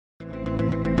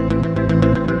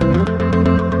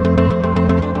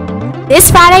This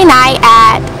Friday night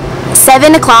at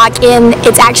 7 o'clock, and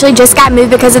it's actually just got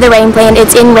moved because of the rain plan.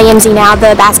 It's in Ramsey now.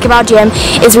 The basketball gym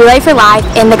is Relay for Life,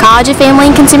 and the College of Family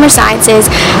and Consumer Sciences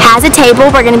has a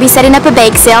table. We're going to be setting up a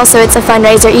bake sale, so it's a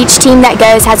fundraiser. Each team that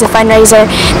goes has a fundraiser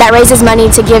that raises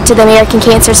money to give to the American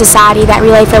Cancer Society that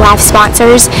Relay for Life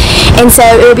sponsors. And so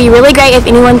it would be really great if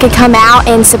anyone could come out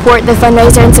and support the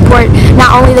fundraiser and support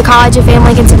not only the College of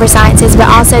Family and Consumer Sciences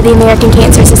but also the American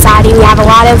Cancer Society. We have a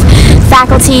lot of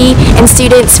faculty and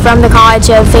students from the College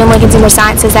of Family and Consumer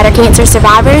Sciences that are cancer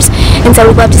survivors, and so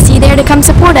we'd love to see you there to come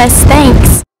support us.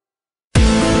 Thanks.